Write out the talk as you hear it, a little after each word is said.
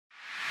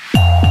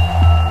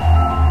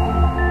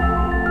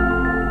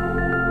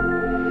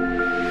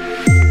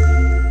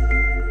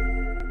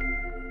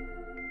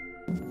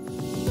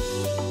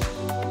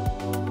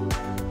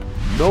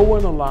No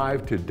one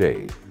alive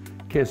today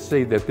can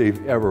say that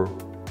they've ever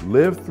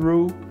lived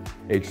through,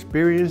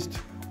 experienced,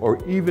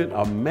 or even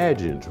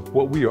imagined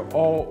what we are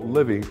all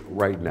living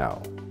right now.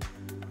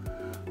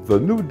 The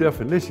new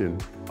definition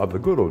of the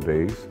good old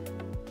days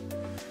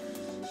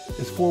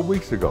is 4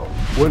 weeks ago.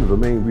 One of the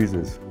main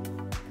reasons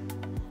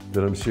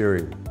that I'm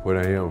sharing what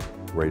I am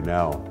right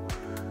now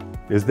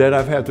is that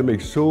I've had to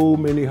make so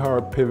many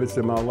hard pivots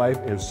in my life,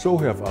 and so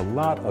have a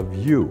lot of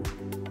you.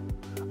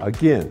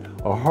 Again,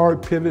 a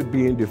hard pivot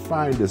being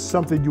defined as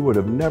something you would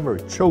have never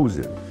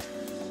chosen.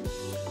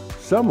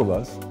 Some of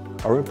us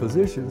are in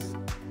positions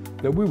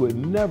that we would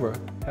never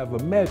have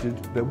imagined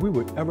that we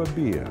would ever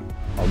be in.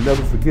 I'll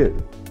never forget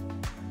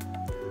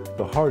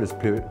the hardest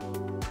pivot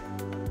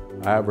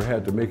I ever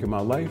had to make in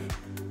my life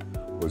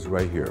was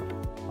right here.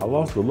 I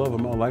lost the love of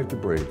my life to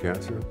brain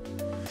cancer.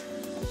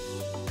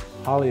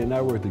 Holly and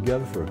I were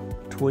together for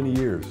 20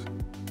 years.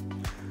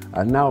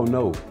 I now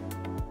know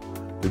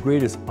the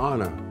greatest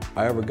honor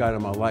I ever got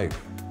in my life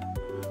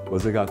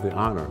was I got the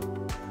honor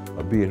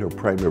of being her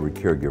primary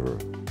caregiver.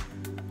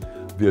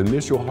 The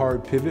initial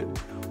hard pivot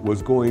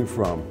was going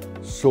from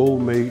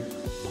soulmate,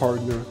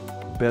 partner,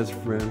 best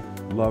friend,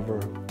 lover,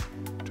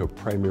 to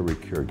primary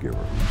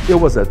caregiver. It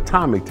was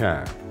atomic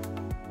time.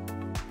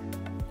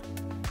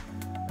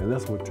 And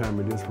that's what time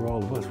it is for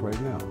all of us right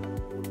now.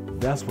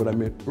 That's what I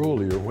meant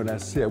earlier when I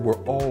said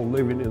we're all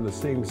living in the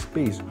same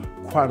space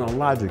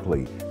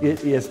chronologically.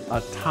 It is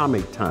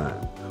atomic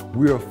time.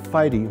 We are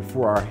fighting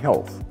for our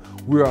health.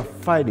 We are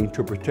fighting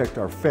to protect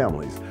our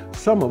families.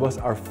 Some of us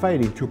are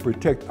fighting to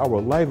protect our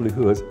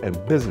livelihoods and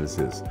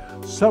businesses.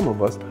 Some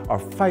of us are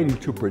fighting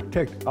to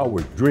protect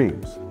our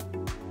dreams.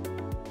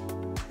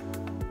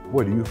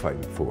 What are you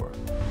fighting for?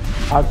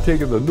 I've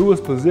taken the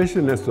newest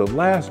position. It's the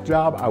last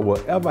job I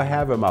will ever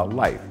have in my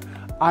life.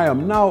 I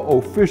am now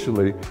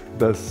officially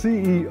the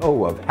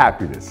CEO of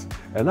happiness,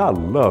 and I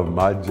love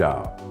my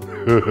job.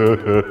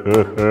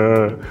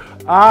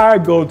 I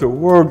go to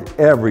work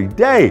every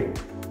day.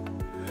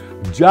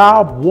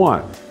 Job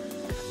one,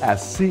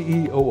 as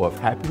CEO of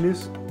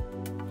happiness,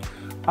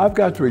 I've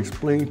got to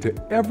explain to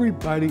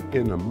everybody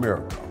in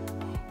America,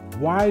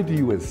 why do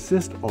you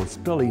insist on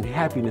spelling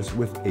happiness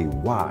with a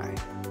Y?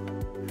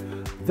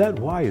 That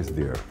Y is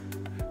there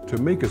to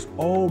make us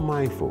all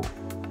mindful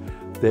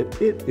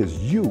that it is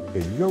you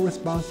and your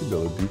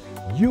responsibility,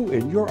 you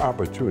and your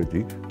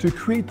opportunity to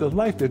create the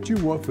life that you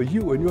want for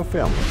you and your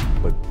family.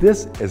 But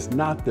this is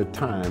not the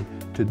time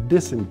to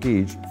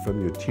disengage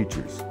from your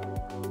teachers.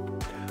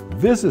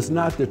 This is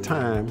not the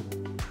time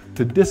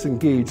to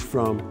disengage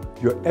from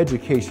your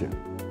education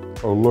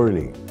or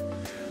learning.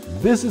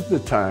 This is the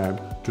time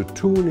to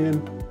tune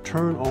in,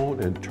 turn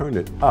on, and turn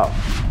it up.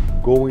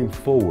 Going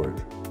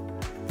forward,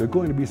 there are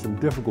going to be some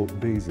difficult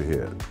days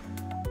ahead.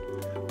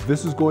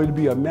 This is going to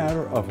be a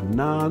matter of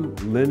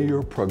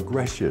non-linear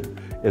progression.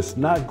 It's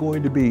not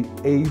going to be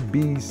A,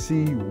 B,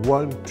 C,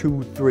 1,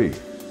 2, 3. There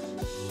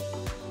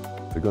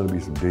are going to be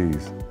some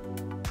days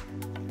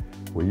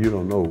when you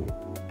don't know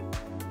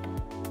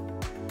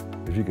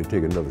if you can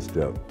take another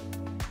step.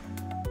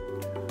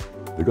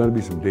 There are going to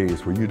be some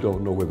days where you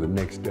don't know where the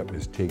next step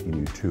is taking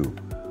you to.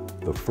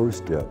 The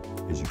first step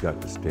is you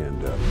got to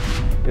stand up.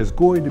 It's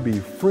going to be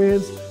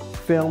friends,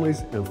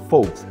 families, and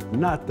folks,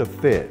 not the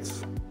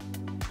feds.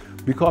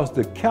 Because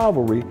the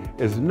cavalry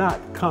is not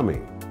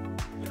coming.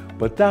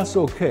 But that's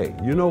okay.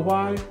 You know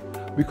why?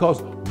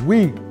 Because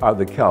we are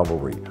the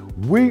cavalry.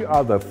 We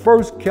are the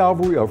first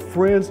cavalry of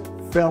friends,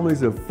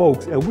 families, and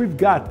folks, and we've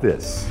got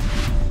this.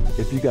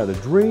 If you got a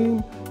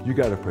dream, you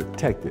got to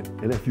protect it.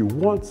 And if you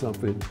want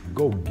something,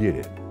 go get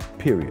it,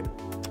 period.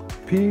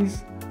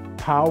 Peace,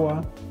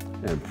 power,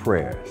 and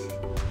prayers.